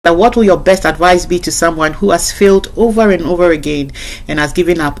what will your best advice be to someone who has failed over and over again and has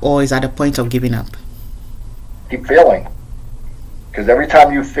given up or is at the point of giving up? Keep failing, because every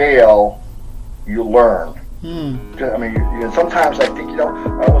time you fail, you learn. I mean, sometimes I think,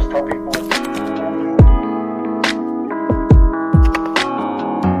 I always tell people.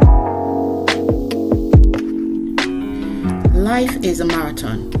 Life is a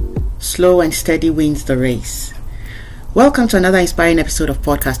marathon. Slow and steady wins the race. Welcome to another inspiring episode of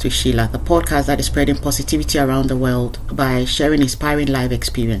Podcast with Sheila, the podcast that is spreading positivity around the world by sharing inspiring life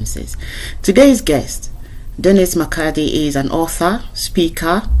experiences. Today's guest, Dennis McCarty, is an author,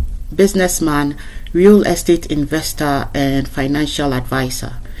 speaker, businessman, real estate investor, and financial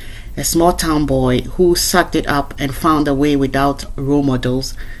advisor. A small town boy who sucked it up and found a way without role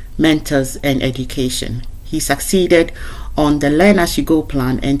models, mentors, and education. He succeeded on the Learn As You Go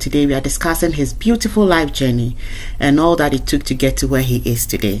plan, and today we are discussing his beautiful life journey and all that it took to get to where he is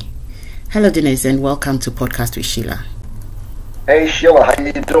today. Hello, Dennis, and welcome to Podcast with Sheila. Hey, Sheila, how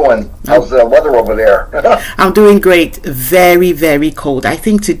you doing? How's the weather over there? I'm doing great. Very, very cold. I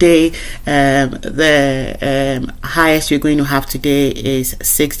think today the highest we're going to have today is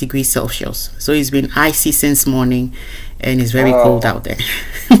 6 degrees Celsius. So it's been icy since morning, and it's very cold out there.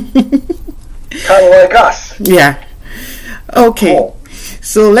 Kind of like us. Yeah. Okay, Cool.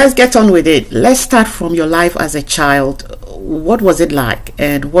 So let's get on with it. Let's start from your life as a child. What was it like,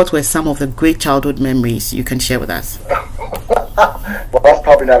 and what were some of the great childhood memories you can share with us? Well, that's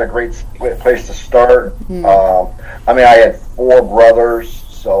probably not a great place to start. I mean, I had 4 brothers,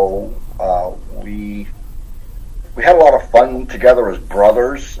 so we had a lot of fun together as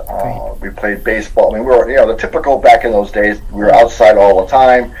brothers. We played baseball. I mean, we were, the typical back in those days. We were outside all the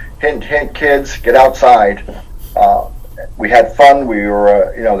time. Hint, hint, kids, get outside. We had fun. We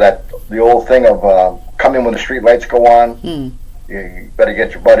were, the old thing of come in when the street lights go on. You better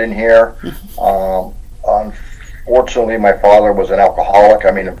get your butt in here. Unfortunately, my father was an alcoholic.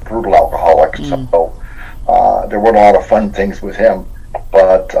 I mean, a brutal alcoholic. So there weren't a lot of fun things with him.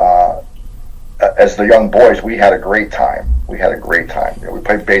 But as the young boys, we had a great time. We we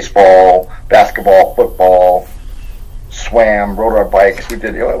played baseball, basketball, football, swam, rode our bikes. We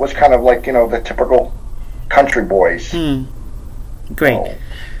did. It was kind of like the typical country boys. Great. So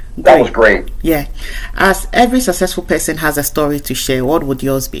that was great. Yeah. As every successful person has a story to share, what would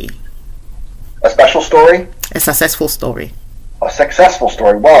yours be? A special story? A successful story. A successful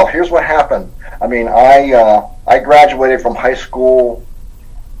story. Well, here's what happened. I mean, I graduated from high school,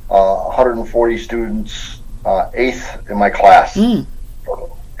 140 students, 8th in my class,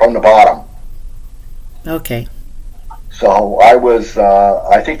 from the bottom. Okay. So I was,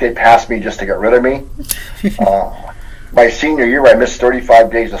 I think they passed me just to get rid of me. My senior year, I missed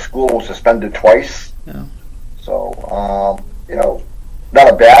 35 days of school and was suspended twice. Oh. So, not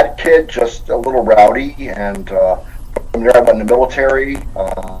a bad kid, just a little rowdy. And from there, I went in the military,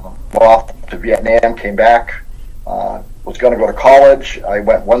 went off to Vietnam, came back, was going to go to college. I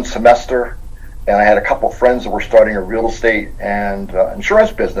went 1 semester, and I had a couple friends that were starting a real estate and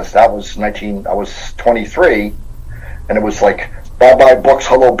insurance business. I was 23. And it was like, bye-bye books,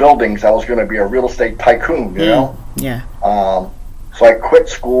 hello buildings. I was going to be a real estate tycoon, know? Yeah. So I quit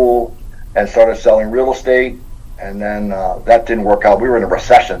school and started selling real estate. And then that didn't work out. We were in a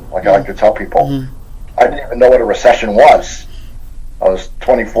recession, like I like to tell people. I didn't even know what a recession was. I was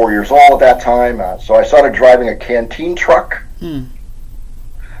 24 years old at that time. So I started driving a canteen truck,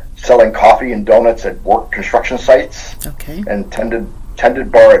 selling coffee and donuts at work construction sites. Okay. And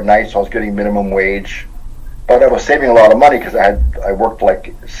tended bar at night, so I was getting minimum wage. But I was saving a lot of money because I worked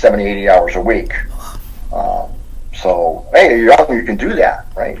like 70, 80 hours a week. So, hey, you're young, you can do that,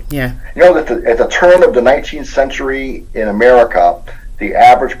 right? Yeah. That at the turn of the 19th century in America, the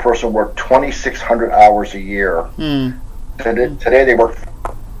average person worked 2,600 hours a year. Today they work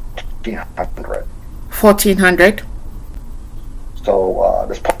 1,400. 1,400? So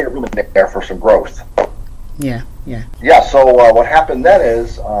there's plenty of room in there for some growth. Yeah. Yeah, so what happened then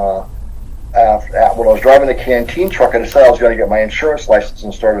is... when I was driving the canteen truck, I decided I was going to get my insurance license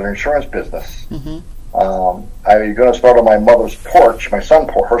and start an insurance business. I was going to start on my mother's porch, her sun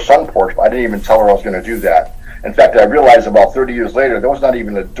porch, but I didn't even tell her I was going to do that. In fact, I realized about 30 years later, there was not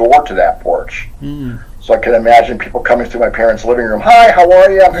even a door to that porch. So I can imagine people coming through my parents' living room. Hi, how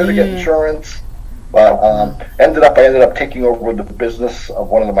are you? I'm here to get insurance. But I ended up taking over the business of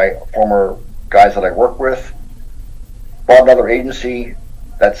one of my former guys that I work with. Bought another agency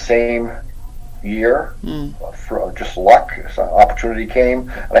that same year for just luck. So opportunity came,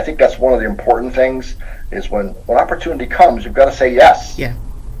 and I think that's one of the important things is when opportunity comes, you've got to say yes. Yeah.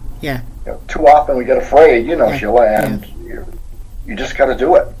 Too often we get afraid, Sheila, and you just got to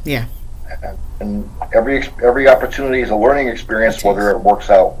do it. Yeah. And every opportunity is a learning experience, whether it works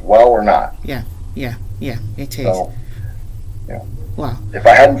out well or not. Yeah. It is. So, yeah. Wow. If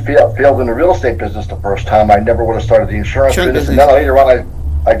I hadn't failed in the real estate business the first time, I never would have started the insurance business. And then later on,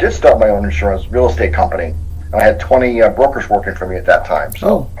 I did start my own real estate company. I had 20 brokers working for me at that time. So.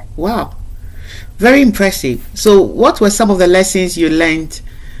 Oh, wow. Very impressive. So what were some of the lessons you learned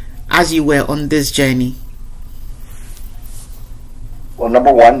as you were on this journey? Well,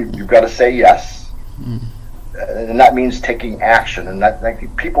 number one, you've got to say yes. And that means taking action. And that, I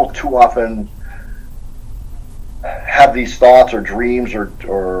think people too often have these thoughts or dreams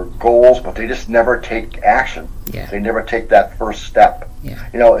or goals, but they just never take action. Yeah. They never take that first step. Yeah.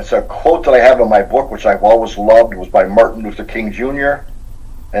 You know, it's a quote that I have in my book, which I've always loved. It was by Martin Luther King Jr.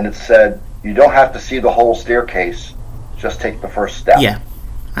 And it said, "You don't have to see the whole staircase, just take the first step." Yeah,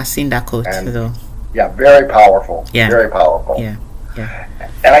 I've seen that quote though. Yeah, very powerful. Yeah. Very powerful. Yeah.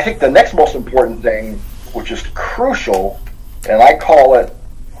 And I think the next most important thing, which is crucial, and I call it,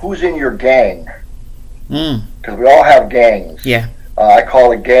 who's in your gang? Because we all have gangs. Yeah. I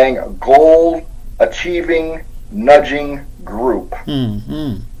call a gang a goal-achieving, nudging group.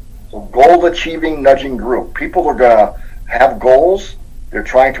 So goal-achieving, nudging group. People are going to have goals. They're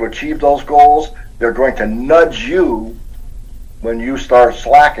trying to achieve those goals. They're going to nudge you when you start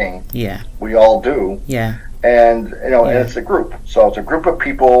slacking. Yeah. We all do. Yeah. And, you know, and it's a group. So it's a group of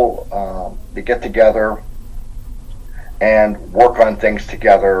people that get together and work on things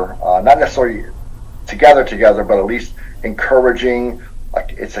together. Not necessarily together, but at least encouraging.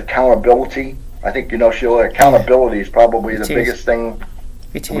 Like, it's accountability. I think, you know, Sheila, accountability is probably the biggest thing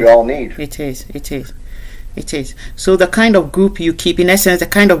we all need. It is. So the kind of group you keep, in essence, the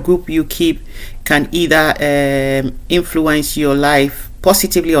kind of group you keep can either influence your life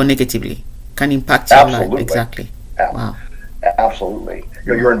positively or negatively, can impact your life. Exactly. Wow. Absolutely.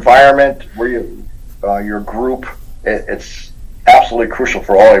 Your environment, where your group, it's absolutely crucial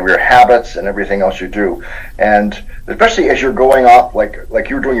for all of your habits and everything else you do. And especially as you're going off, like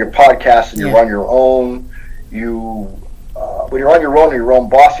you're doing your podcast and you're on your own, when you're on your own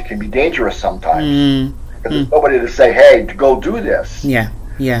boss, it can be dangerous sometimes. Because there's nobody to say, "Hey, to go do this." Yeah.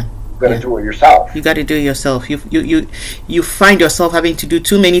 You got to do it yourself. You got to do it yourself. You find yourself having to do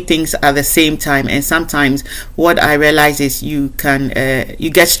too many things at the same time, and sometimes what I realize is you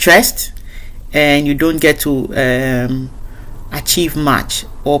get stressed, and you don't get to achieve much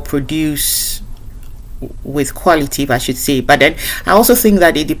or produce with quality, if I should say. But then I also think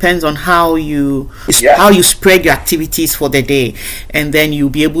that it depends on how you spread your activities for the day, and then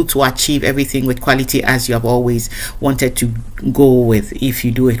you'll be able to achieve everything with quality as you have always wanted to go with, if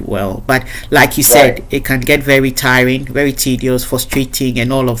you do it well. But like you said, it can get very tiring, very tedious, frustrating,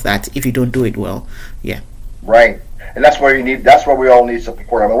 and all of that if you don't do it well. Right. And that's where we all need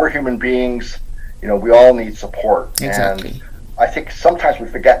support. I mean, we're human beings, you know, we all need support. Exactly. And I think sometimes we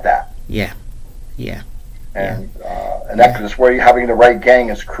forget that. And that's where having the right gang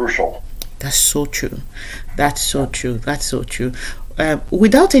is crucial. That's so true.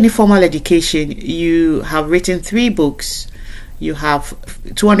 Without any formal education, you have written 3 books, you have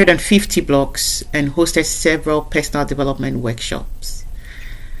 250 blogs, and hosted several personal development workshops.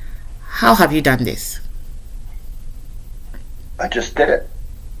 How have you done this? I just did it.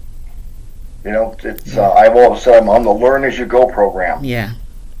 You know, it's I've always said I'm on the Learn as You Go program. You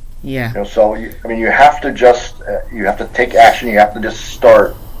know, so you have to take action. You have to just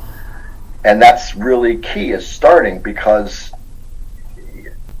start, and that's really key, is starting. Because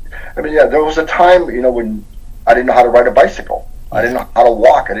there was a time, you know, when I didn't know how to ride a bicycle. I didn't know how to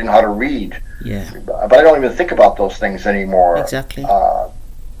walk. I didn't know how to read. But I don't even think about those things anymore. Exactly.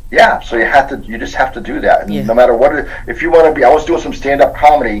 So you just have to do that. And no matter what, if you want to be, I was doing some stand-up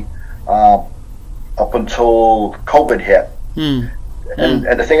comedy up until COVID hit. And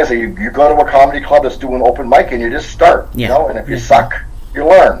the thing is that you go to a comedy club that's doing open mic, and you just start, you know, and if you suck, you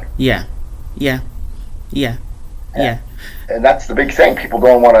learn. And that's the big thing. People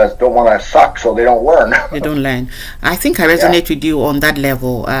don't want to suck, so they don't learn. They don't learn. I think I resonate with you on that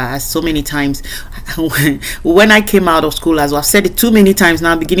level. So many times, when I came out of school, as I've said it too many times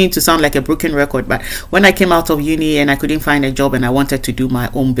now, I'm beginning to sound like a broken record. But when I came out of uni and I couldn't find a job, and I wanted to do my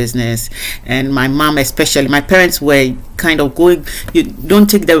own business, and my mom especially, my parents were kind of going, you don't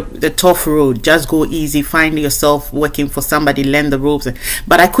take the tough road, just go easy, find yourself working for somebody, learn the ropes.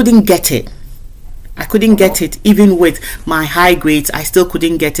 But I couldn't get it. Even with my high grades. I still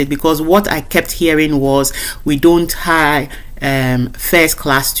couldn't get it, because what I kept hearing was, we don't hire first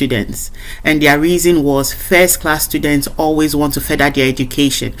class students, and their reason was first class students always want to further their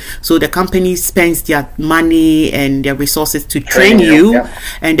education, so the company spends their money and their resources to train you,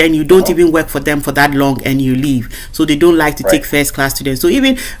 and then you don't even work for them for that long and you leave, so they don't like to take first class students. So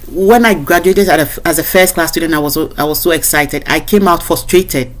even when I graduated as a first class student, I was so excited. I came out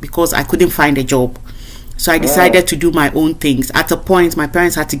frustrated because I couldn't find a job. So I decided to do my own things. At a point, my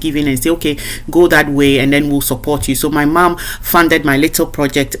parents had to give in and say, okay, go that way and then we'll support you. So my mom funded my little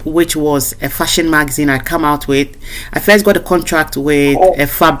project, which was a fashion magazine I'd come out with. I first got a contract with a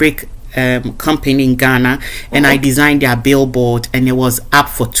fabric company in Ghana, and I designed their billboard, and it was up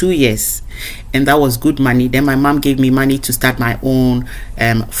for 2 years. And that was good money. Then my mom gave me money to start my own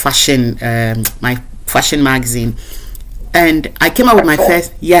fashion magazine. And I came out with my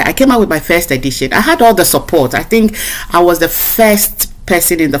first edition. I had all the support. I think I was the first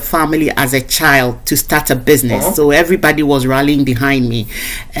person in the family as a child to start a business. So everybody was rallying behind me,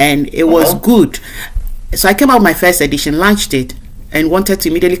 and it was good. So I came out with my first edition, launched it, and wanted to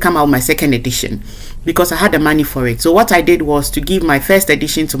immediately come out with my second edition because I had the money for it. So what I did was to give my first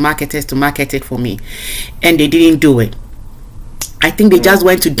edition to marketers to market it for me, and they didn't do it. I think they just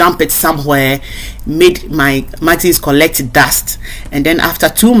went to dump it somewhere, made my magazines collect dust, and then after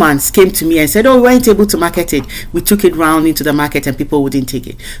 2 months came to me and said, oh, we weren't able to market it. We took it round into the market and people wouldn't take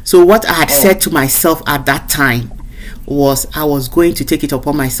it. So what I had said to myself at that time was I was going to take it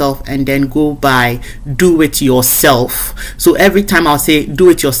upon myself and then go by do it yourself. So every time I'll say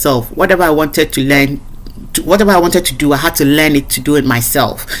do it yourself, whatever I wanted to learn, whatever I wanted to do, I had to learn it to do it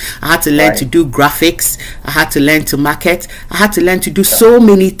myself. I had to learn to do graphics. I had to learn to market. I had to learn to do so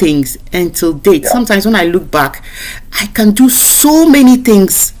many things until date. Sometimes when I look back, I can do so many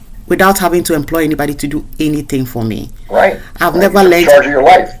things without having to employ anybody to do anything for me. I've never learned. Charge of your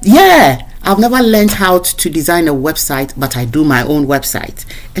life. Yeah. I've never learned how to design a website, but I do my own website.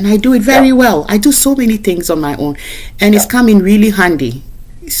 And I do it very well. I do so many things on my own. And it's come in really handy.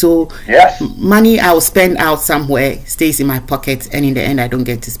 So money I will spend out somewhere stays in my pocket, and in the end I don't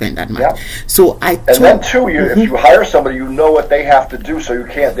get to spend that much. So then too, if you hire somebody, you know what they have to do, so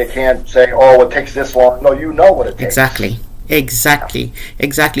they can't say, oh, it takes this long. No, you know what it takes. Exactly.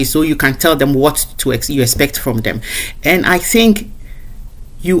 So you can tell them what you expect from them. And I think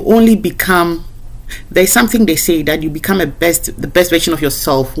you only become, there's something they say that you become the best version of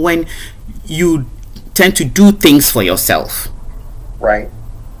yourself when you tend to do things for yourself.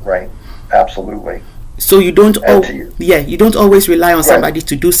 Right, absolutely. So you don't you don't always rely on somebody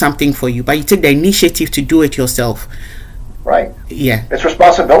to do something for you, but you take the initiative to do it yourself. It's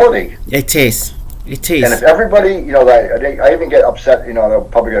responsibility. It is. And if everybody, I even get upset, they're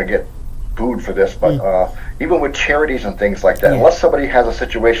probably going to get booed for this, but even with charities and things like that, unless somebody has a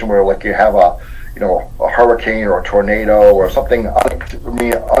situation where like you have a hurricane or a tornado or something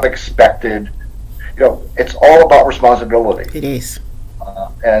unexpected, it's all about responsibility. It is.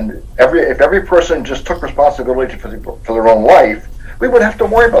 And if every person just took responsibility for their own life, we wouldn't have to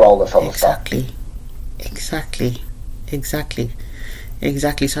worry about all this other stuff. Exactly.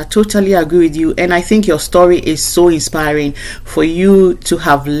 So I totally agree with you, and I think your story is so inspiring for you to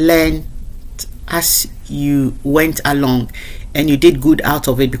have learned as you went along, and you did good out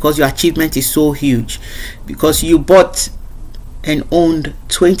of it, because your achievement is so huge, because you bought and owned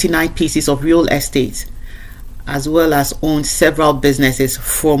 29 pieces of real estate, as well as owned several businesses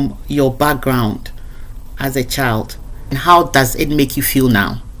from your background as a child. And how does it make you feel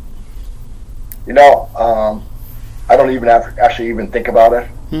now? I don't even actually even think about it.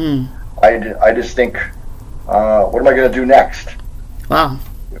 I just think, what am I going to do next? Wow.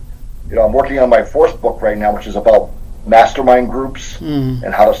 I'm working on my 4th book right now, which is about mastermind groups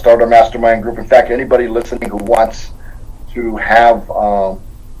and how to start a mastermind group. In fact, anybody listening who wants to have,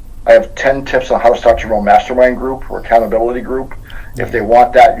 I have 10 tips on how to start your own mastermind group or accountability group. If they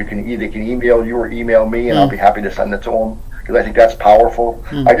want that, they can email you or email me, and I'll be happy to send it to them, because I think that's powerful.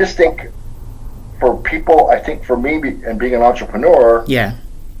 I just think for people, for me and being an entrepreneur,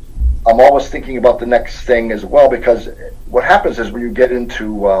 I'm always thinking about the next thing as well, because what happens is when you get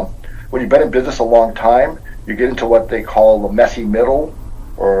into, when you've been in business a long time, you get into what they call the messy middle,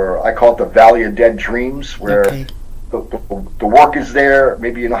 or I call it the valley of dead dreams, where the work is there,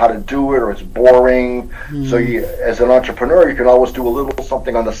 maybe you know how to do it, or it's boring. So as an entrepreneur, you can always do a little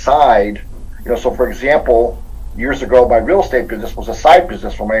something on the side. So for example, years ago, my real estate business was a side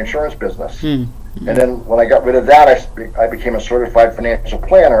business for my insurance business. And then when I got rid of that, I became a certified financial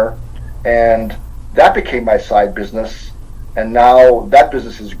planner, and that became my side business. And now that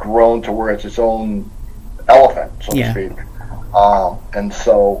business has grown to where it's its own elephant, so to speak. And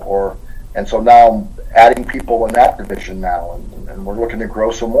so, And so now I'm adding people in that division now, and we're looking to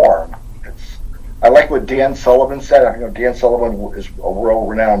grow some more. I like what Dan Sullivan said. I know Dan Sullivan is a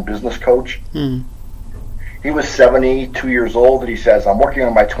world-renowned business coach. He was 72 years old, and he says, I'm working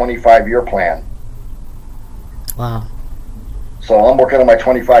on my 25-year plan. Wow. So I'm working on my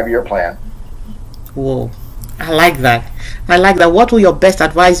 25-year plan. Whoa. I like that. I like that. What will your best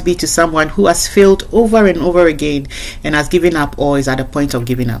advice be to someone who has failed over and over again and has given up or is at the point of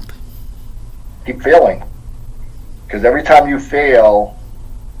giving up? Keep failing. Because every time you fail,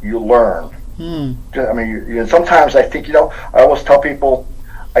 you learn. I mean, sometimes I think, I always tell people,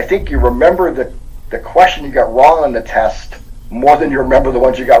 I think you remember the question you got wrong on the test more than you remember the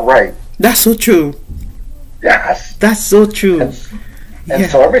ones you got right. That's so true. Yes. That's so true. And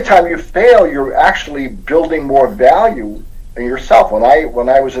so every time you fail, you're actually building more value in yourself. When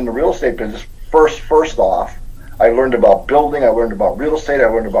I was in the real estate business, first off, I learned about building, I learned about real estate, I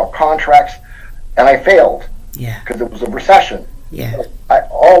learned about contracts, and I failed. Yeah. Because it was a recession. Yeah.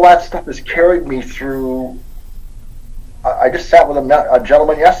 All that stuff has carried me through. I just sat with a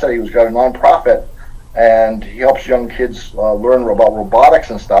gentleman yesterday who's got a nonprofit, and he helps young kids learn about robotics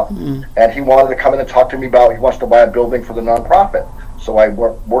and stuff. And he wanted to come in and talk to me about, he wants to buy a building for the nonprofit. So I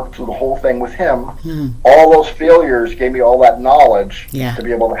worked through the whole thing with him. All those failures gave me all that knowledge to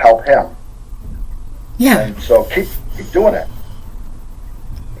be able to help him. Yeah. And so keep doing it.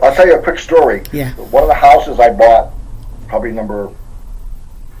 I'll tell you a quick story. Yeah. One of the houses I bought, probably number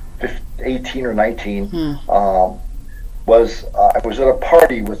 18 or 19, was I was at a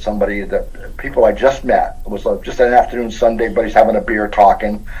party with somebody, that people I just met. It was just an afternoon Sunday, everybody's having a beer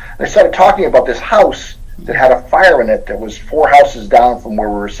talking. They started talking about this house that had a fire in it that was 4 houses down from where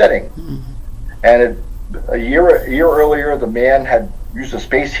we were sitting. And a year earlier, the man had used a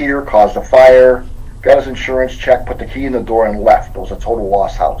space heater, caused a fire, got his insurance check, put the key in the door, and left. It was a total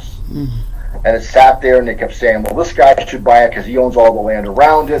lost house. And it sat there, and they kept saying, well, this guy should buy it because he owns all the land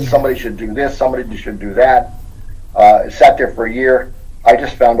around it. Somebody should do this. Somebody should do that. It sat there for a year. I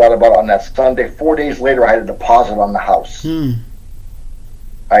just found out about it on that Sunday. 4 days later, I had a deposit on the house. I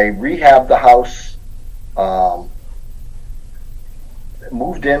rehabbed the house.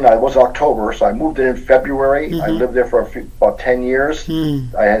 Moved in. It was October, so I moved in February. I lived there for about 10 years.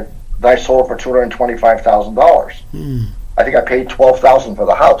 I sold it for $225,000. I think I paid $12,000 for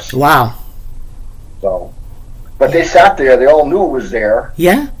the house. Wow. So, but they sat there. They all knew it was there.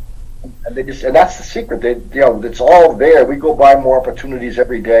 Yeah. And and that's the secret. It's all there. We go by more opportunities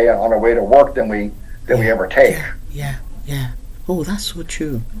every day on our way to work than we ever take. Yeah. Oh, that's so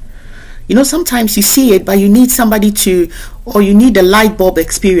true. Sometimes you see it, but you need somebody or you need a light bulb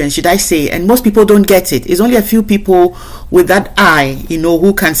experience, should I say, and most people don't get it. It's only a few people with that eye,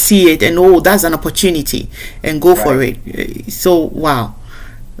 who can see it and, that's an opportunity and go for it. So, wow.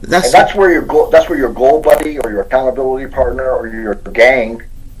 That's where your goal buddy or your accountability partner or your gang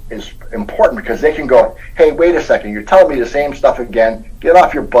is important, because they can go, hey, wait a second, you're telling me the same stuff again. Get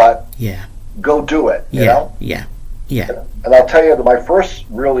off your butt. Yeah. Go do it. You know? Yeah. And I'll tell you that my first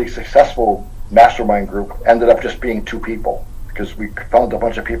really successful mastermind group ended up just being 2 people, because we found a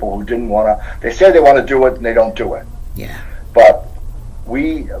bunch of people who didn't want to. They say they want to do it and they don't do it. Yeah. But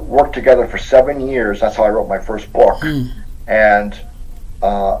we worked together for 7 years. That's how I wrote my first book. And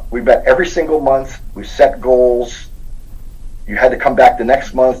we met every single month. We set goals. You had to come back the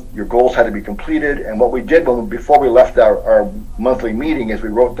next month. Your goals had to be completed. And what we did before we left our monthly meeting is we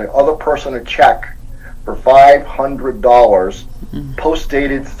wrote the other person a check for $500,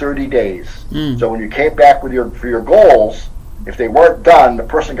 post-dated 30 days. So when you came back with for your goals, if they weren't done, the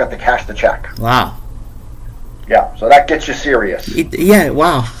person got to cash the check. Wow. Yeah, so that gets you serious.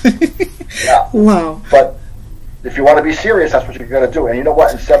 Wow. Yeah. Wow. But if you want to be serious, that's what you're going to do. And you know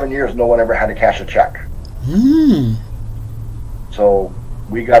what? In 7 years, no one ever had to cash a check. So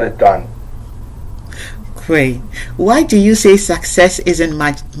we got it done. Great. Why do you say success isn't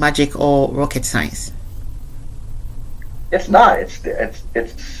magic or rocket science? It's not.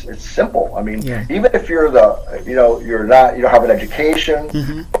 It's simple. I mean, even if you're you don't have an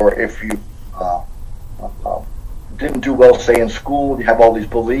education, or if you didn't do well, say in school, you have all these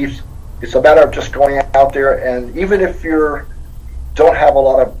beliefs. It's a matter of just going out there, and even if you don't have a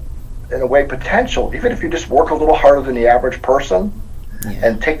lot of, in a way, potential, even if you just work a little harder than the average person,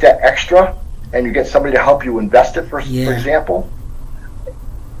 and take that extra, and you get somebody to help you invest it, for example,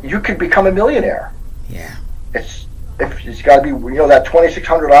 you could become a millionaire. Yeah. It's got to be, that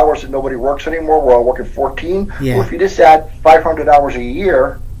 2,600 hours that nobody works anymore. We're all working 14. Yeah. Well, if you just add 500 hours a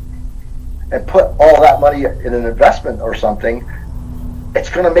year and put all that money in an investment or something, it's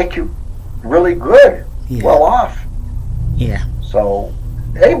going to make you really good, well off. Yeah. So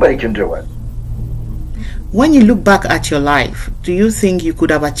anybody can do it. When you look back at your life, do you think you could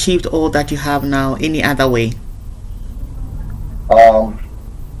have achieved all that you have now any other way?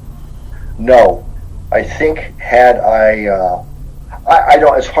 No. I think had I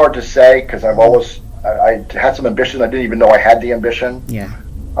don't, it's hard to say, because I had some ambition. I didn't even know I had the ambition. Yeah.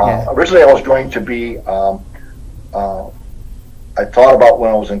 Originally I was going to be, I thought about when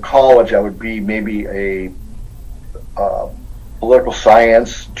I was in college, I would be maybe a political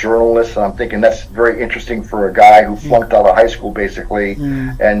science journalist, and I'm thinking that's very interesting for a guy who flunked out of high school basically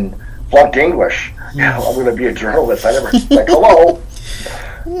and flunked English. I'm going to be a journalist. I never, like, hello.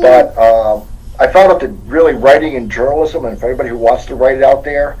 But I found out that really writing in journalism, and for anybody who wants to write it out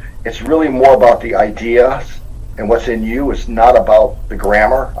there, it's really more about the ideas and what's in you. It's not about the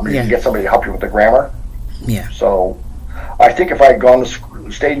grammar. I mean, you can get somebody to help you with the grammar. Yeah. So I think if I had gone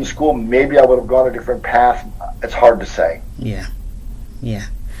to stayed in school, maybe I would have gone a different path. It's hard to say. Yeah.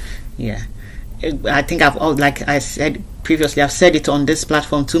 I think like I said previously, I've said it on this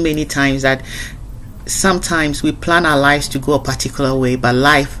platform too many times, that sometimes we plan our lives to go a particular way, but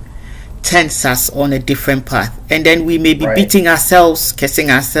life turns us on a different path, and then we may be beating ourselves, cursing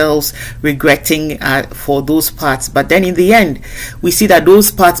ourselves, regretting for those parts. But then in the end, we see that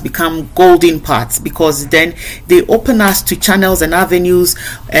those parts become golden parts, because then they open us to channels and avenues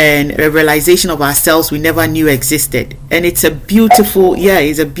and a realization of ourselves we never knew existed. And it's a beautiful,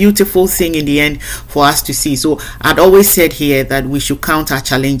 it's a beautiful thing in the end for us to see. So I'd always said here that we should count our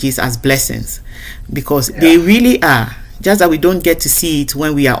challenges as blessings, because they really are. Just that we don't get to see it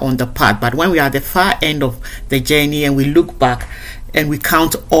when we are on the path, but when we are at the far end of the journey and we look back and we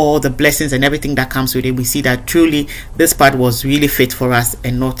count all the blessings and everything that comes with it, we see that truly this part was really fit for us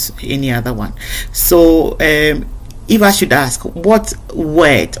and not any other one. So if I should ask, what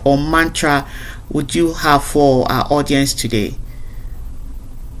word or mantra would you have for our audience today?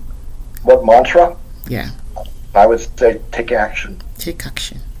 What mantra? Yeah. I would say take action. Take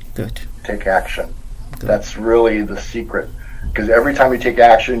action. Good. Take action. That's really the secret, because every time you take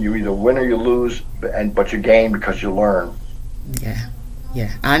action, you either win or you lose, but you gain because you learn.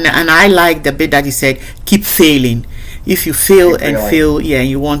 And I like the bit that you said, keep failing. If you fail and fail,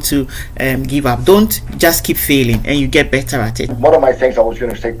 you want to give up, don't just keep failing, and you get better at it. One of my things I was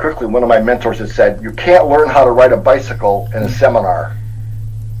going to say quickly, one of my mentors has said, you can't learn how to ride a bicycle in a seminar.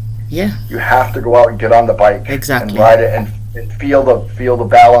 You have to go out and get on the bike and ride it and feel the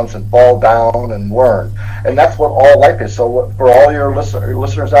balance and fall down and learn. And that's what all life is. So for all your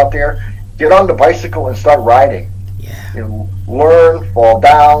listeners out there, get on the bicycle and start riding. You know, learn, fall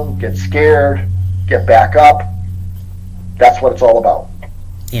down, get scared, get back up. That's what it's all about.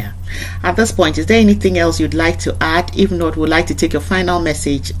 At this point, is there anything else you'd like to add? If not, we'd like to take your final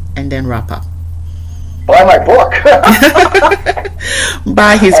message and then wrap up. Buy my book.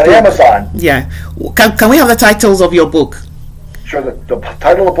 Buy his on book. Amazon. Can we have the titles of your book? Sure. The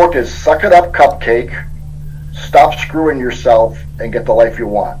title of the book is Suck It Up, Cupcake. Stop screwing yourself and get the life you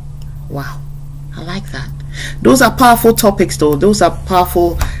want. Wow. I like that. Those are powerful topics, though. Those are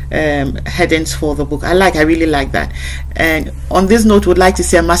powerful headings for the book. I really like that. And on this note, would like to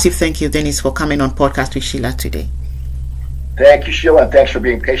say a massive thank you, Dennis, for coming on Podcast with Sheila today. Thank you, Sheila, and thanks for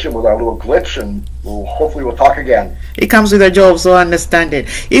being patient with our little glitch, and hopefully we'll talk again. It comes with a job, so I understand it.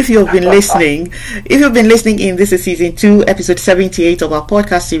 If you've been listening, in, this is season 2, episode 78 of our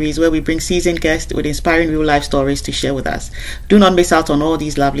podcast series, where we bring seasoned guests with inspiring real life stories to share with us. Do not miss out on all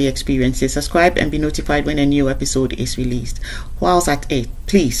these lovely experiences. Subscribe and be notified when a new episode is released. Whilst at it,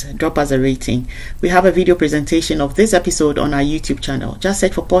 please drop us a rating. We have a video presentation of this episode on our YouTube channel. Just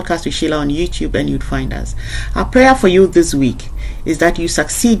search for Podcast with Sheila on YouTube and you'd find us. Our prayer for you this week is that you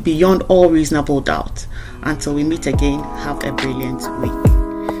succeed beyond all reasonable doubt. Until we meet again, have a brilliant week.